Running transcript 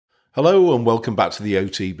Hello and welcome back to the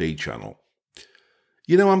OTB channel.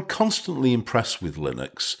 You know, I'm constantly impressed with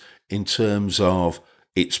Linux in terms of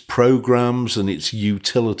its programs and its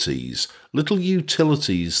utilities, little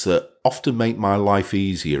utilities that often make my life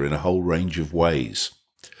easier in a whole range of ways.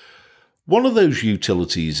 One of those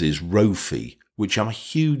utilities is Rofi, which I'm a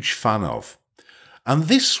huge fan of. And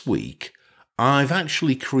this week, I've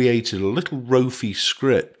actually created a little Rofi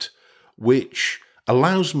script which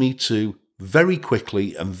allows me to very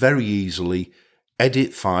quickly and very easily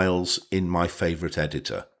edit files in my favourite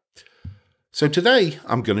editor. So today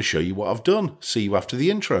I'm going to show you what I've done. See you after the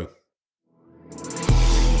intro.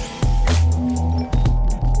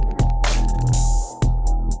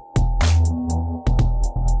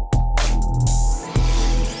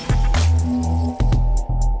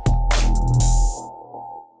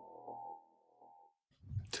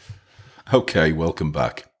 Okay, welcome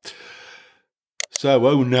back. So,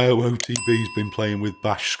 oh no, OTB's been playing with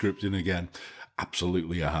bash scripting again.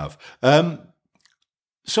 Absolutely, I have.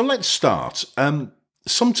 So let's start.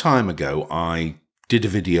 Some time ago, I did a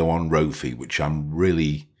video on Rofi, which I'm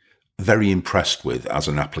really very impressed with as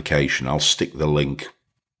an application. I'll stick the link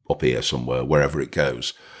up here somewhere, wherever it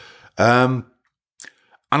goes. And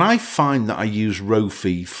I find that I use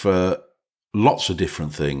Rofi for lots of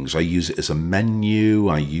different things. I use it as a menu.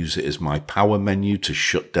 I use it as my power menu to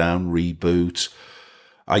shut down, reboot.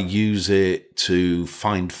 I use it to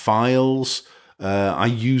find files. I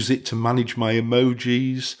use it to manage my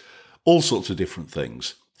emojis, all sorts of different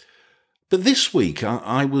things. But this week,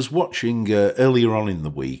 I was watching earlier on in the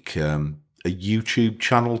week a YouTube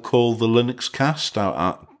channel called The Linux Cast.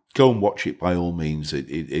 Go and watch it by all means.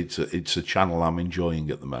 It's a channel I'm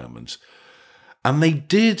enjoying at the moment. And they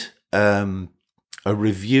did a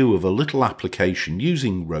review of a little application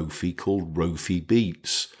using Rofi called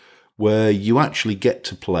Rofi-Beats, where you actually get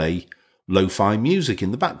to play lo-fi music in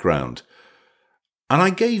the background. And I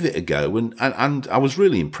gave it a go, and I was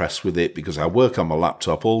really impressed with it because I work on my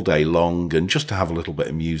laptop all day long, and just to have a little bit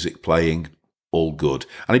of music playing, all good.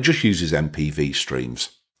 And it just uses MPV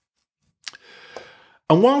streams.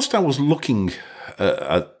 And whilst I was looking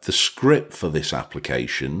at the script for this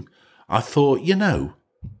application, I thought, you know,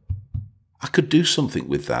 I could do something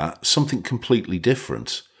with that, something completely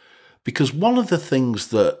different. Because one of the things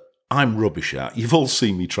that I'm rubbish at, you've all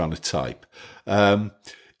seen me trying to type,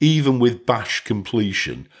 even with bash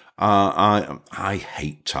completion, I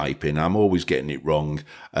hate typing. I'm always getting it wrong.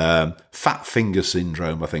 Fat finger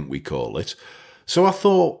syndrome, I think we call it. So I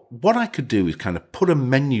thought what I could do is kind of put a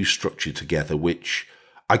menu structure together, which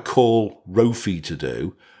I call Rofi to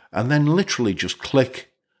do, and then literally just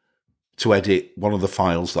click to edit one of the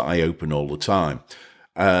files that I open all the time.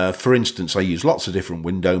 For instance, I use lots of different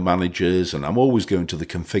window managers, and I'm always going to the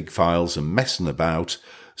config files and messing about.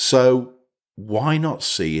 So why not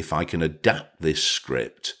see if I can adapt this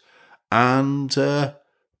script and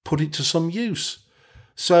put it to some use?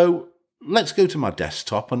 So let's go to my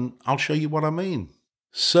desktop and I'll show you what I mean.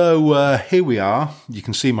 So here we are. You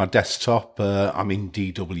can see my desktop. I'm in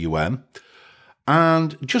DWM.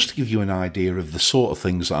 And just to give you an idea of the sort of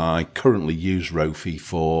things that I currently use Rofi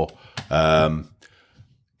for,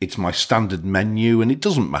 it's my standard menu, and it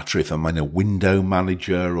doesn't matter if I'm in a window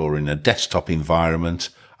manager or in a desktop environment,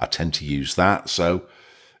 I tend to use that. So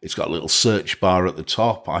it's got a little search bar at the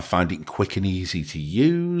top. I find it quick and easy to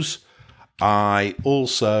use. I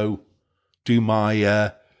also do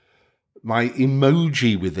my my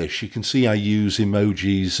emoji with this. You can see I use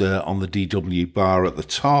emojis on the DW bar at the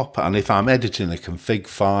top. And if I'm editing a config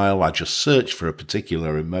file, I just search for a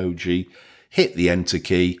particular emoji, hit the enter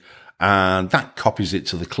key, and that copies it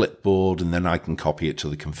to the clipboard, and then I can copy it to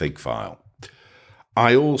the config file.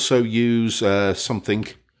 I also use something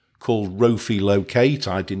called Rofi Locate.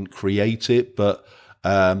 I didn't create it, but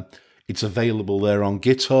it's available there on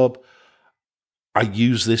GitHub. I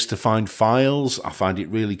use this to find files. I find it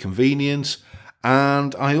really convenient.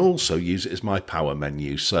 And I also use it as my power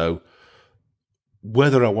menu. So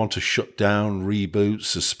whether I want to shut down, reboot,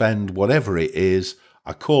 suspend, whatever it is,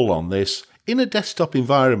 I call on this. In a desktop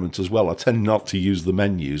environment as well, I tend not to use the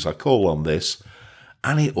menus. I call on this,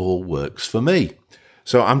 and it all works for me.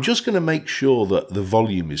 So I'm just going to make sure that the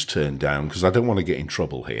volume is turned down because I don't want to get in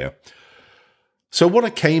trouble here. So what I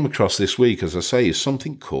came across this week, as I say, is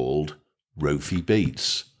something called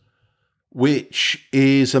Rofi-Beats, which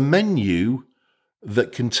is a menu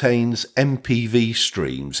that contains MPV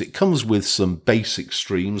streams. It comes with some basic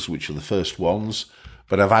streams, which are the first ones,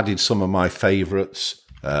 but I've added some of my favourites,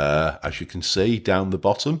 as you can see, down the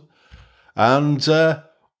bottom. And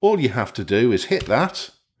all you have to do is hit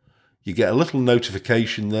that. You get a little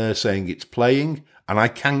notification there saying it's playing, and I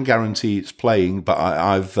can guarantee it's playing, but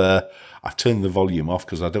I've turned the volume off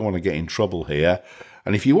because I don't want to get in trouble here.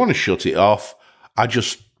 And if you want to shut it off, I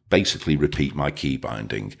just basically repeat my key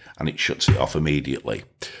binding and it shuts it off immediately.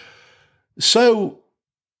 So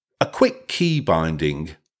a quick key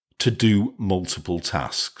binding to do multiple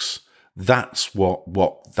tasks. That's what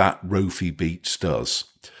that Rofi-Beats does.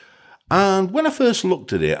 And when I first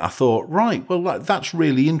looked at it, I thought, right, well, that's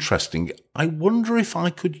really interesting. I wonder if I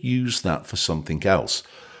could use that for something else.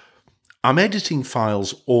 I'm editing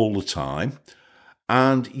files all the time.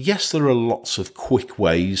 And yes, there are lots of quick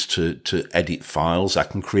ways to edit files. I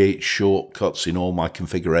can create shortcuts in all my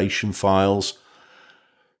configuration files.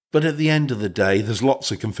 But at the end of the day, there's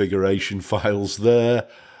lots of configuration files there.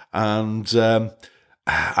 And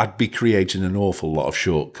I'd be creating an awful lot of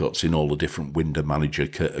shortcuts in all the different window manager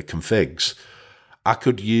configs. I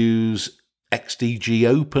could use XDG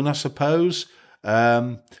Open, I suppose,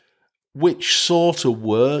 which sort of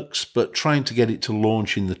works, but trying to get it to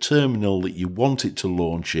launch in the terminal that you want it to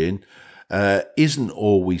launch in isn't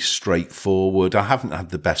always straightforward. I haven't had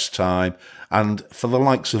the best time. And for the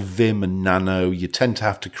likes of Vim and Nano, you tend to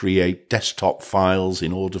have to create desktop files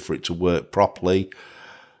in order for it to work properly.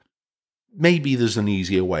 Maybe there's an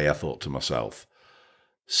easier way, I thought to myself.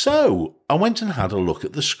 So I went and had a look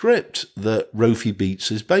at the script that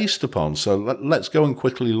Rofi-Beats is based upon. So let's go and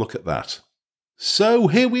quickly look at that. So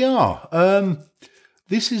here we are.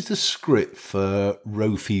 This is the script for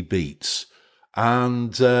Rofi-Beats.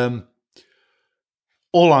 And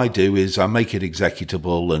all I do is I make it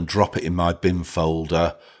executable and drop it in my bin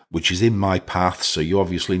folder, which is in my path. So you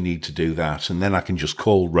obviously need to do that. And then I can just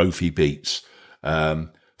call Rofi-Beats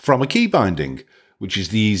from a key binding, which is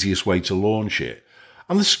the easiest way to launch it.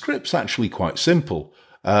 And the script's actually quite simple.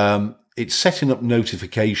 It's setting up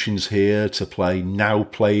notifications here to play now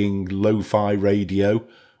playing lo-fi radio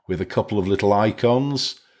with a couple of little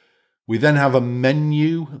icons. We then have a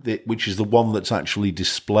menu, which is the one that's actually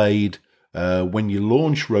displayed when you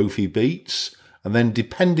launch Rofi-Beats. And then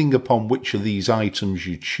depending upon which of these items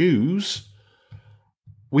you choose,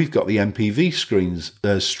 we've got the MPV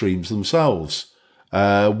streams themselves.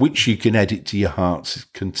 Which you can edit to your heart's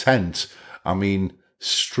content. I mean,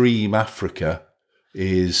 Stream Africa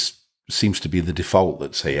seems to be the default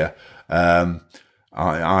that's here.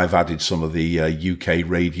 I've added some of the UK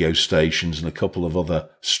radio stations and a couple of other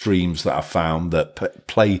streams that I found that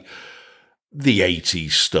play the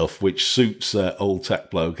 80s stuff, which suits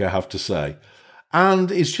OldTechBloke, I have to say.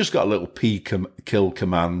 And it's just got a little p-kill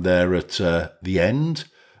command there at the end,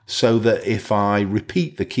 so that if I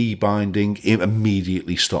repeat the key binding, it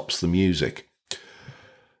immediately stops the music.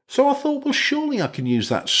 So I thought, well, surely I can use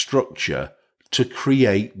that structure to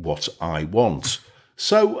create what I want.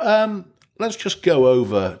 So let's just go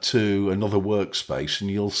over to another workspace and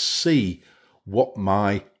you'll see what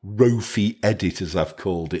my Rofi-Edit, as I've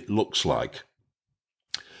called it, looks like.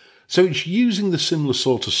 So it's using the similar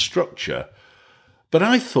sort of structure, but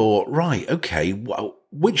I thought, right, okay, well,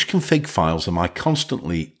 which config files am I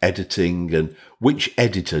constantly editing, and which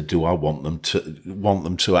editor do I want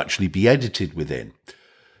them to actually be edited within?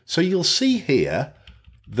 So you'll see here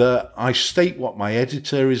that I state what my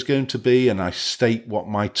editor is going to be, and I state what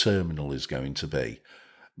my terminal is going to be.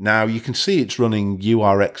 Now you can see it's running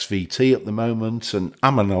URXVT at the moment, and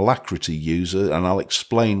I'm an Alacrity user, and I'll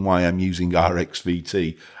explain why I'm using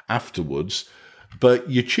RxVT afterwards. But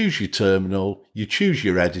you choose your terminal, you choose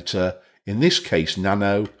your editor, in this case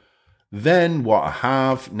Nano. Then what I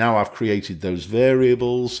have, now I've created those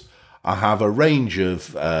variables, I have a range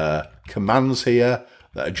of commands here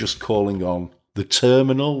that are just calling on the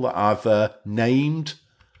terminal that I've named,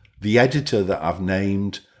 the editor that I've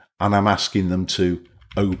named, and I'm asking them to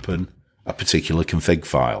open a particular config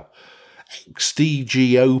file.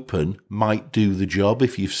 XDG Open might do the job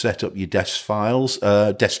if you've set up your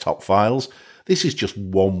desktop files. This is just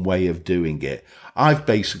one way of doing it. I've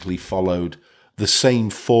basically followed the same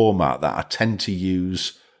format that I tend to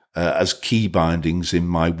use as key bindings in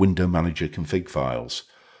my window manager config files.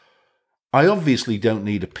 I obviously don't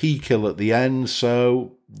need a p-kill at the end,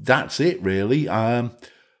 so that's it really.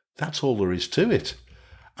 That's all there is to it.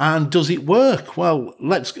 And does it work? Well,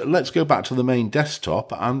 let's go back to the main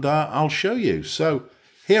desktop and I'll show you. So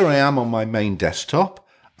here I am on my main desktop,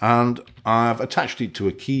 and I've attached it to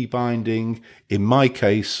a key binding, in my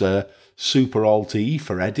case Super Alt E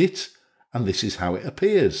for edit, and this is how it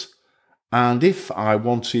appears. And if I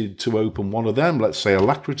wanted to open one of them, let's say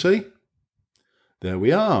Alacrity, there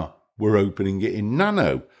we are. We're opening it in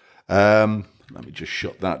Nano. Let me just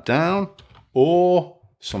shut that down. Or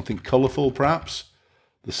something colourful perhaps.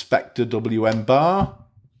 The Spectre WM bar.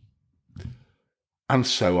 and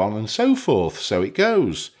so on and so forth. So it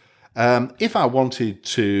goes. If I wanted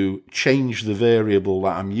to change the variable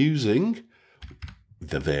that I'm using,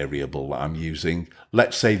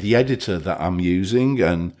 let's say the editor that I'm using,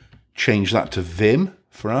 and change that to Vim,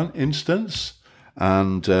 for instance,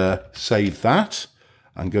 and save that,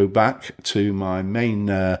 and go back to my main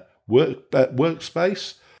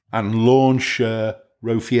workspace and launch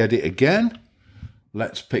Rofi-Edit again.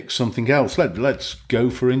 Let's pick something else. Let's go,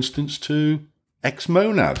 for instance, to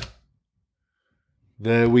Xmonad.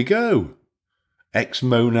 There we go.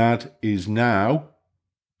 Xmonad is now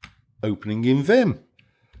opening in Vim.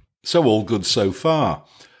 So all good so far.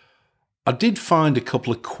 I did find a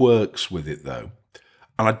couple of quirks with it though,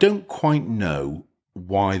 and I don't quite know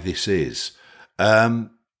why this is. I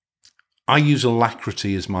use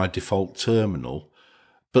Alacrity as my default terminal,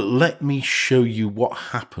 but let me show you what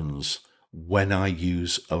happens when I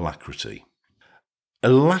use Alacrity.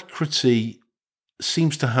 Alacrity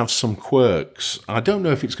seems to have some quirks. I don't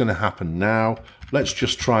know if it's going to happen now. Let's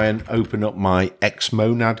just try and open up my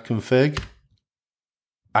Xmonad config.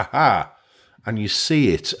 Aha! And you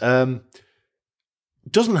see it.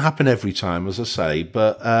 Doesn't happen every time, as I say,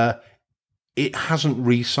 but it hasn't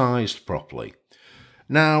resized properly.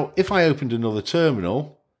 Now, if I opened another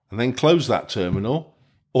terminal and then close that terminal,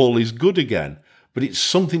 all is good again. But it's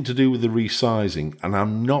something to do with the resizing, and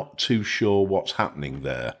I'm not too sure what's happening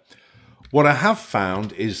there. What I have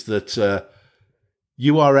found is that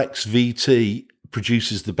URXVT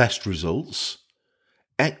produces the best results.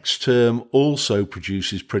 Xterm also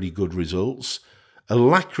produces pretty good results.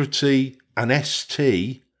 Alacrity and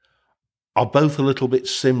ST are both a little bit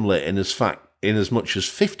similar in as much as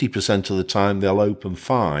 50% of the time they'll open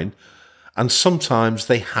fine, and sometimes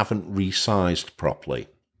they haven't resized properly.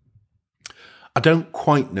 I don't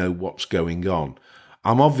quite know what's going on.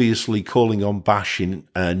 I'm obviously calling on bash in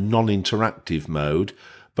non-interactive mode,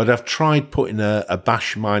 but I've tried putting a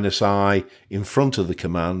bash -i in front of the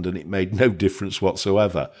command and it made no difference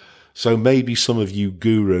whatsoever. So maybe some of you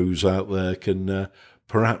gurus out there can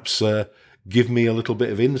perhaps give me a little bit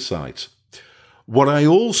of insight. What I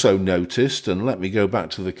also noticed, and let me go back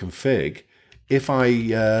to the config, if I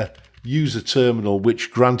use a terminal which,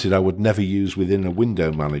 granted, I would never use within a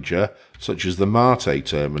window manager, such as the Mate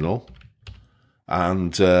terminal,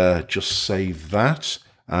 and just save that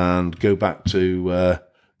and go back to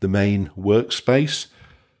the main workspace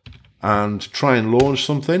and try and launch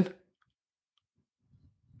something,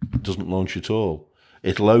 it doesn't launch at all.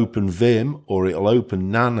 It'll open Vim or it'll open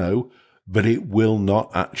Nano, but it will not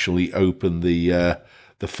actually open the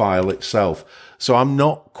file itself. So I'm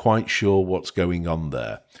not quite sure what's going on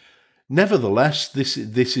there. Nevertheless, this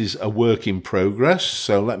is a work in progress.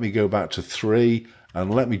 So let me go back to 3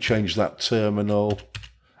 and let me change that terminal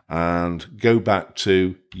and go back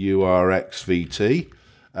to URXVT,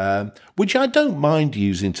 which I don't mind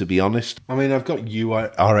using, to be honest. I mean, I've got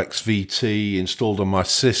URXVT installed on my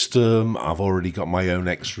system. I've already got my own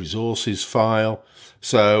X resources file.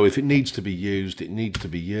 So if it needs to be used, it needs to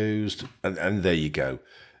be used. And there you go.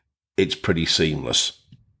 It's pretty seamless.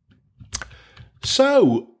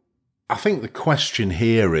 So I think the question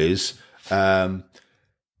here is, I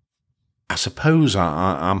suppose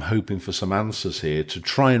I'm hoping for some answers here to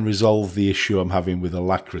try and resolve the issue I'm having with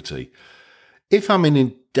Alacrity. If I'm in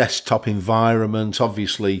a desktop environment,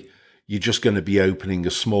 obviously you're just going to be opening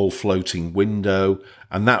a small floating window,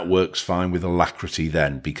 and that works fine with Alacrity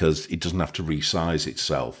then because it doesn't have to resize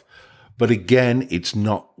itself. But again, it's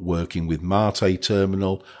not working with Mate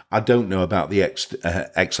terminal. I don't know about the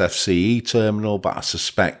XFCE terminal, but I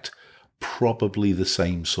suspect probably the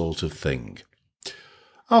same sort of thing.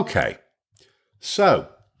 Okay, so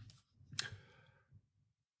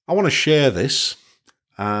I want to share this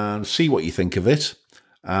and see what you think of it,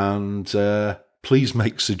 and please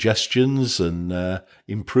make suggestions and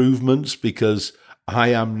improvements, because I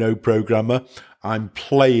am no programmer. I'm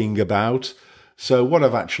playing about. So what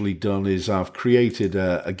I've actually done is I've created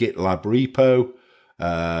a GitLab repo,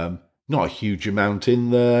 not a huge amount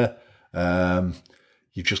in there.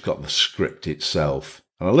 You've just got the script itself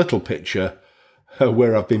and a little picture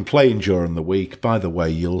where I've been playing during the week. By the way,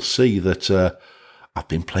 you'll see that I've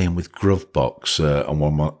been playing with Grovebox on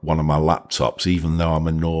one of my laptops, even though I'm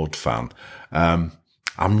a Nord fan.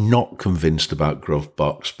 I'm not convinced about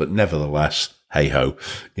Grovebox, but nevertheless, hey-ho,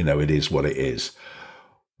 you know, it is what it is.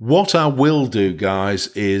 What I will do, guys,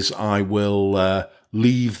 is I will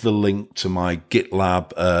leave the link to my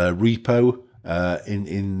GitLab repo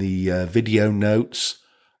in the video notes,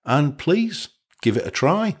 and please give it a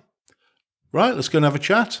try. Right, let's go and have a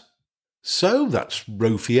chat. So that's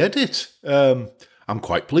Rofi-Edit. I'm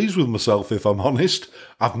quite pleased with myself, if I'm honest.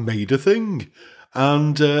 I've made a thing.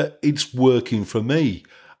 and it's working for me.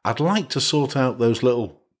 I'd like to sort out those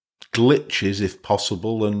little glitches if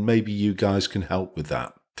possible, and maybe you guys can help with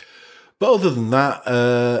that. But other than that,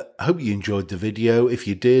 I hope you enjoyed the video. If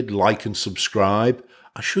you did, like and subscribe.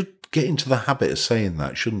 I should get into the habit of saying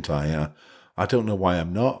that, shouldn't I? I don't know why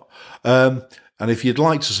I'm not. And if you'd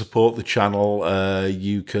like to support the channel,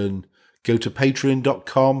 you can go to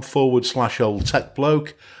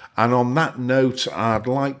patreon.com/OldTechBloke. And on that note, I'd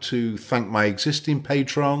like to thank my existing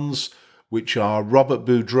patrons, which are Robert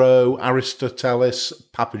Boudreau, Aristotelis,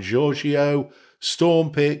 Papa Giorgio,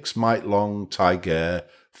 Stormpix, Mike Long, Tiger,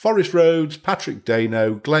 Forest Rhodes, Patrick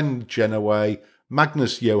Dano, Glenn Genoway,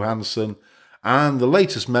 Magnus Johansson, and the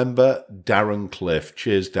latest member, Darren Cliff.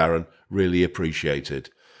 Cheers, Darren. Really appreciated.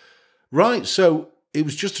 Right, so it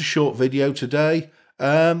was just a short video today,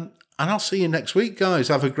 and I'll see you next week, guys.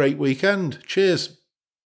 Have a great weekend. Cheers.